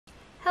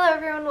Hello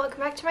everyone,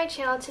 welcome back to my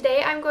channel.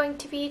 Today I'm going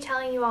to be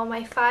telling you all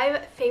my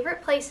 5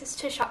 favorite places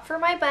to shop for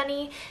my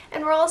bunny,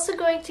 and we're also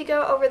going to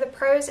go over the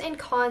pros and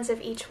cons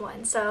of each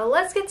one. So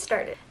let's get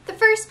started. The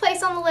first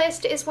place on the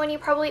list is one you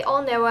probably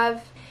all know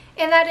of,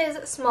 and that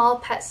is Small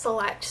Pet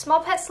Select. Small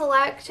Pet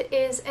Select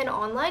is an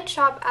online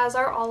shop, as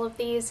are all of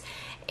these.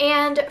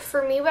 And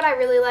for me, what I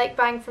really like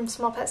buying from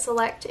Small Pet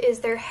Select is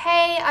their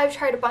hay. I've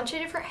tried a bunch of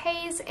different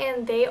hays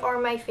and they are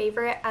my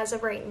favorite as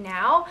of right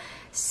now.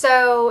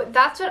 So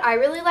that's what I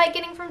really like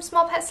getting from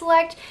Small Pet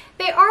Select.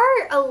 They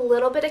are a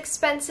little bit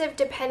expensive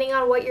depending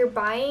on what you're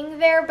buying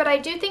there, but I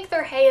do think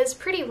their hay is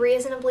pretty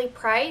reasonably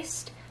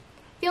priced.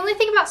 The only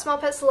thing about Small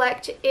Pet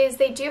Select is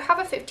they do have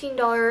a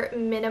 $15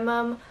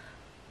 minimum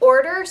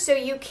order, so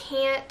you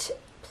can't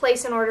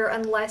place an order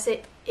unless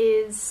it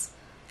is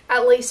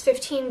at least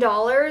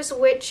 $15,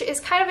 which is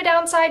kind of a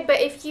downside,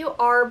 but if you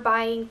are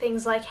buying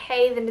things like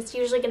hay, then it's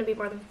usually going to be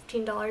more than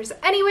 $15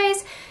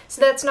 anyways, so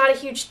that's not a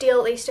huge deal,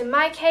 at least in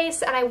my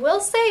case. And I will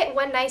say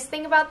one nice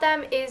thing about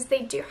them is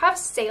they do have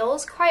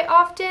sales quite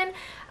often.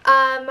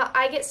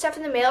 I get stuff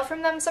in the mail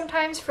from them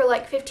sometimes for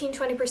like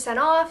 15-20%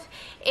 off,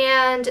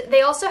 and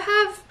they also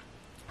have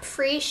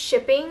free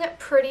shipping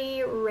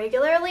pretty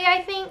regularly,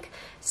 I think.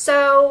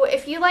 So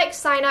if you like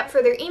sign up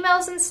for their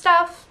emails and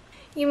stuff,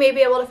 you may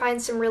be able to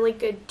find some really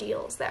good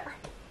deals there.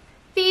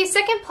 The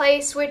second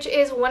place, which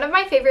is one of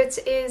my favorites,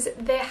 is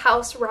the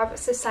House Rabbit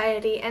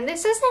Society, and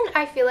this isn't,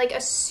 I feel like, a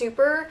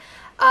super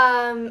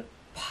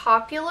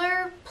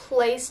popular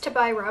place to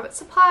buy rabbit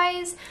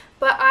supplies,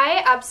 but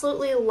I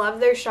absolutely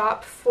love their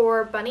shop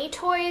for bunny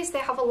toys. They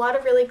have a lot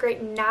of really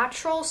great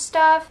natural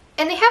stuff,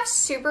 and they have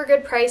super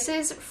good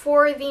prices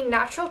for the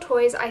natural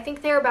toys. I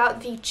think they're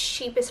about the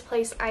cheapest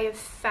place I have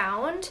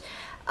found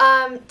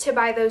to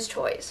buy those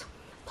toys.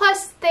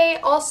 Plus, they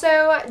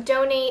also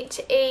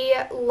donate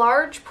a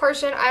large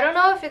portion, I don't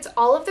know if it's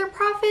all of their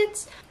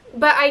profits,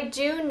 but I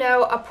do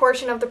know a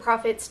portion of the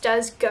profits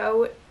does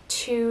go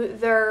to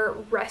their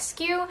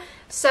rescue.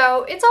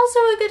 So it's also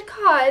a good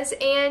cause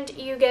and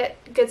you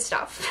get good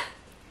stuff.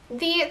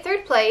 The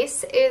third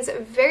place is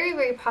very,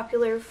 very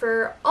popular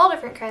for all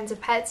different kinds of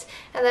pets,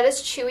 and that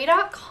is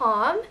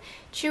Chewy.com.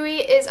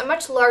 Chewy is a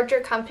much larger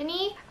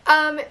company.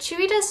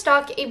 Chewy does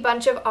stock a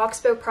bunch of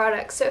Oxbow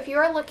products, so if you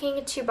are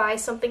looking to buy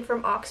something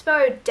from Oxbow,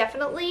 I would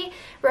definitely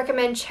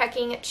recommend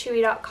checking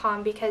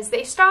Chewy.com because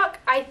they stock,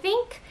 I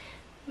think,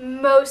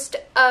 most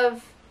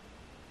of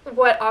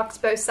what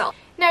Oxbow sells.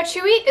 Now,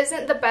 Chewy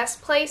isn't the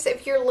best place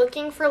if you're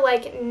looking for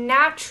like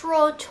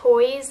natural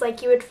toys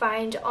like you would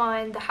find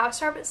on the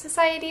House Rabbit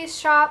Society's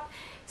shop,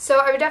 so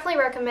I would definitely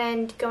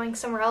recommend going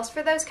somewhere else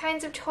for those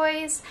kinds of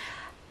toys.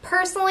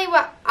 Personally,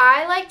 what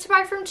I like to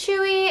buy from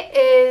Chewy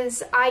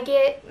is I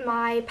get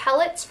my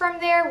pellets from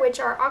there, which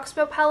are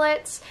Oxbow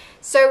pellets.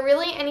 So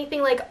really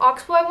anything like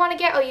Oxbow I want to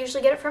get, I'll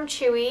usually get it from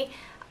Chewy.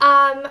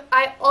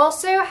 I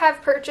also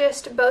have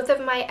purchased both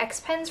of my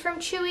X-Pens from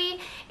Chewy,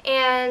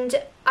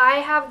 and I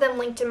have them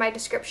linked in my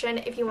description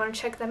if you want to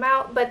check them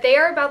out, but they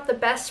are about the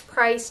best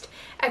priced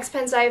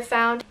X-Pens I have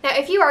found. Now,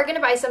 if you are going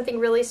to buy something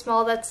really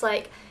small that's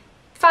like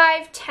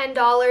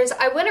 $5–10,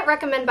 I wouldn't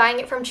recommend buying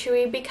it from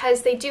Chewy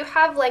because they do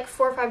have like $4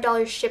 or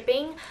 $5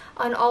 shipping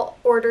on all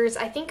orders,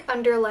 I think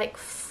under like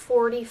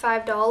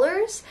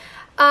 $45.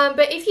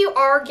 But if you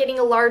are getting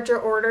a larger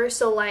order,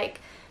 so like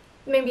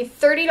maybe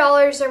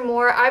 $30 or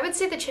more, I would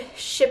say the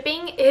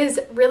shipping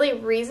is really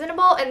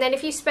reasonable, and then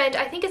if you spend,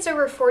 I think it's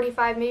over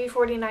 $45, maybe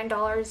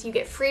 $49, you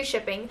get free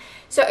shipping.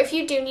 So if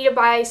you do need to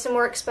buy some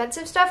more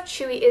expensive stuff,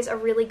 Chewy is a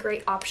really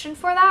great option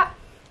for that.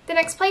 The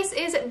next place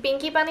is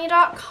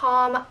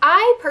BinkyBunny.com.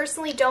 I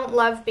personally don't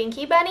love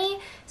Binky Bunny,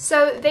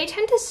 so they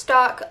tend to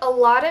stock a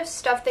lot of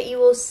stuff that you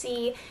will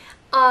see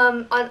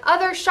on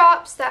other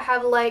shops that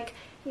have like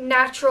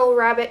natural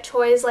rabbit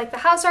toys like the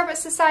House Rabbit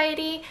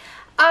Society.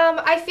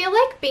 I feel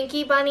like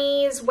Binky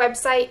Bunny's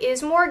website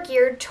is more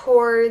geared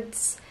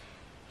towards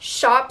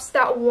shops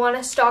that want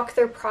to stock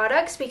their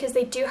products because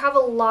they do have a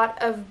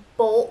lot of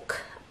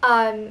bulk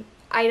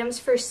items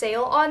for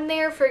sale on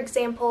there. For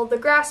example, the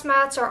grass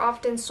mats are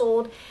often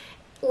sold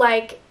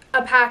like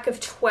a pack of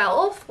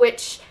 12,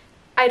 which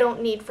I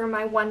don't need for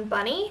my one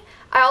bunny.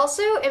 I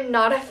also am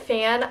not a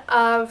fan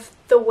of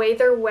the way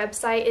their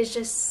website is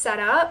just set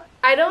up.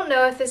 I don't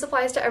know if this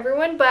applies to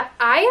everyone, but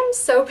I am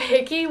so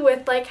picky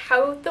with like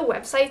how the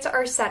websites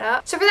are set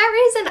up. So for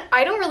that reason,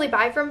 I don't really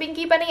buy from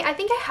Binky Bunny. I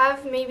think I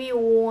have maybe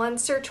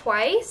once or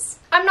twice.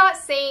 I'm not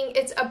saying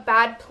it's a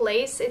bad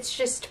place, it's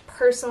just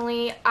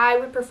personally I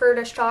would prefer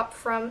to shop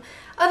from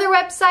other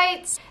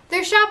websites.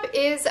 Their shop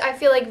is, I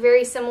feel like,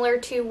 very similar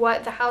to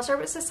what the House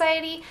Rabbit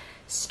Society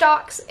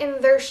stocks in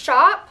their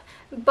shop,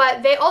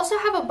 but they also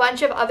have a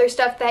bunch of other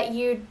stuff that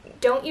you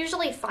don't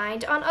usually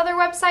find on other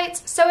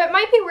websites, so it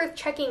might be worth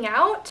checking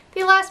out.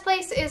 The last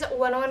place is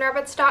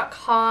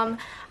 101rabbits.com.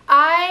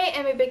 I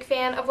am a big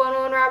fan of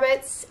 101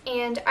 Rabbits,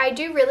 and I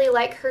do really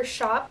like her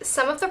shop.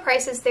 Some of the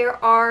prices there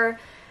are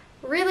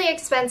really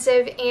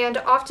expensive, and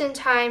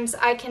oftentimes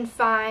I can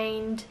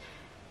find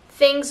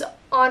things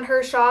on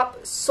her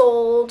shop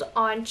sold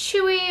on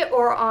Chewy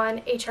or on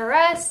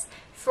HRS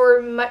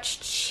for much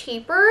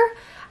cheaper.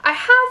 I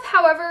have,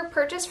 however,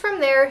 purchased from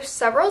there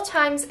several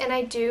times and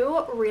I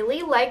do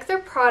really like their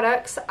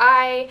products.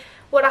 I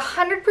would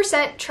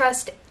 100%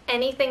 trust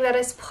anything that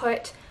is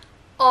put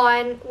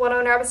on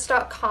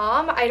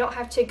whatownrabbits.com. I don't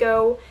have to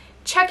go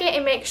check it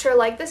and make sure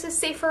like this is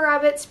safe for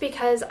rabbits,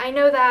 because I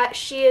know that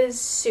she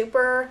is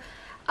super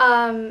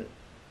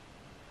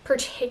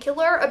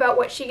particular about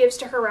what she gives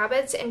to her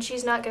rabbits, and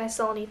she's not going to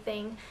sell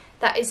anything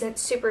that isn't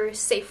super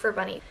safe for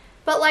Bunny.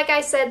 But like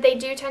I said, they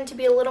do tend to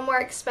be a little more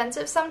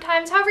expensive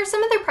sometimes. However,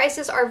 some of their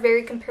prices are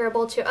very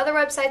comparable to other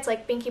websites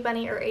like Binky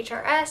Bunny or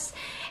HRS.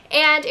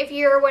 And if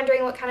you're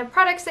wondering what kind of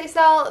products they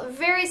sell,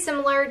 very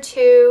similar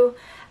to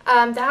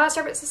the House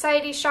Rabbit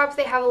Society shop.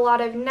 They have a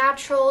lot of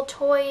natural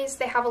toys.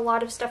 They have a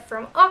lot of stuff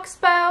from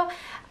Oxbow.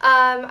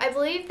 I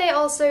believe they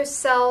also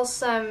sell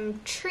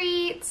some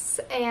treats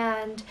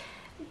and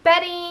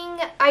bedding.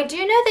 I do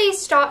know they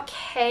stock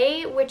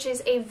hay, which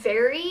is a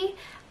very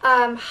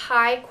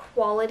high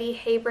quality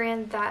hay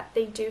brand that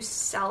they do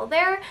sell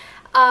there,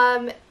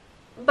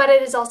 but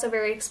it is also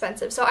very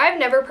expensive. So I've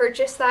never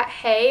purchased that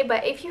hay,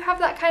 but if you have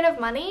that kind of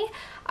money,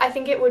 I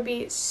think it would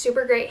be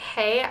super great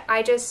hay.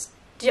 I just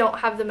don't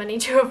have the money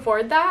to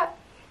afford that.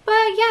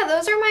 But yeah,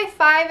 those are my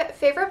 5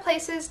 favorite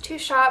places to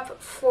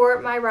shop for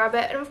my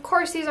rabbit. And of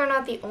course, these are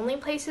not the only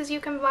places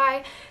you can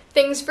buy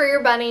things for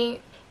your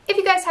bunny. If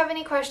you guys have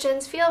any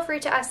questions, feel free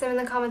to ask them in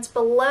the comments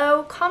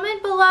below.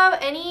 Comment below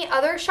any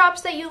other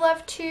shops that you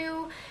love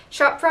to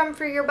shop from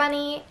for your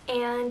bunny.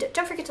 And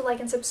don't forget to like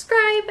and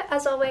subscribe,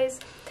 as always.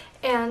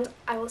 And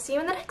I will see you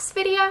in the next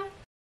video.